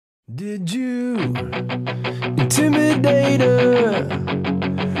Did you intimidate her?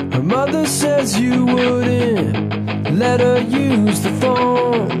 Her mother says you wouldn't let her use the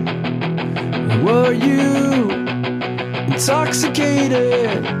phone. Were you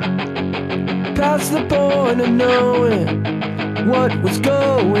intoxicated past the point of knowing what was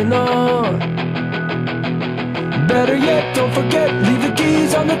going on? Better yet, don't forget, leave the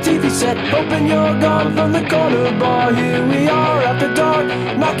keys on the TV set. Hoping you're gone from the corner bar. Here we are after dark,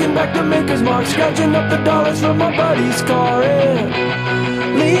 knocking back the maker's mark, scratching up the dollars from my buddy's car.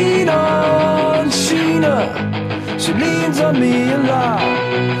 And lean on Sheena, she leans on me a lot.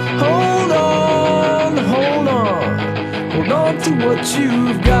 Hold on, hold on, hold on to what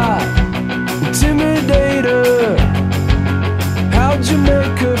you've got. Intimidate her, how'd you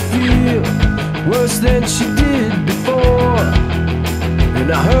make her feel? Worse than she did before.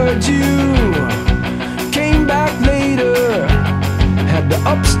 And I heard you came back later, had the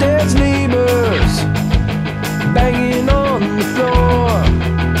upstairs neighbors banging on the floor.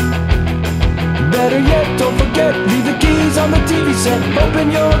 Better yet, don't forget, leave the keys on the TV set.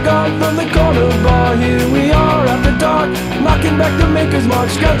 Hoping you're gone from the corner bar. Here we are after dark, knocking back the maker's mark,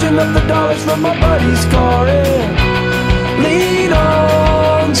 scratching up the dollars from my buddy's car. And lean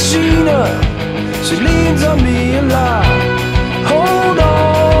on Sheena, she leans on me a lot. Hold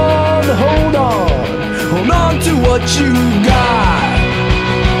on, hold on, hold on to what you got.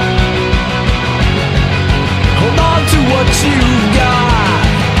 Hold on to what you got.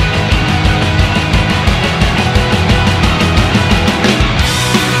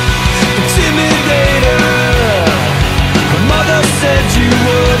 Intimidator, her mother said you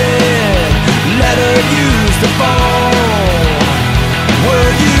wouldn't let her use the phone.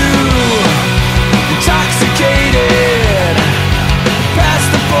 Were you intoxicated past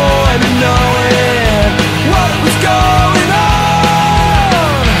the point of knowing what was going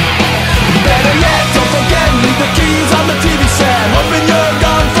on? Better yet, don't forget, leave the keys on the TV set. Hoping you're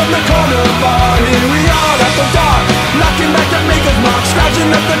gone from the corner bar. Here we are after dark, knocking back the maker's mark, scratching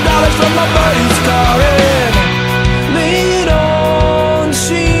up the dollars from my buddy's car. And lean on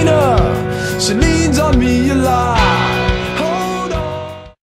Sheena, she leans on me a lot.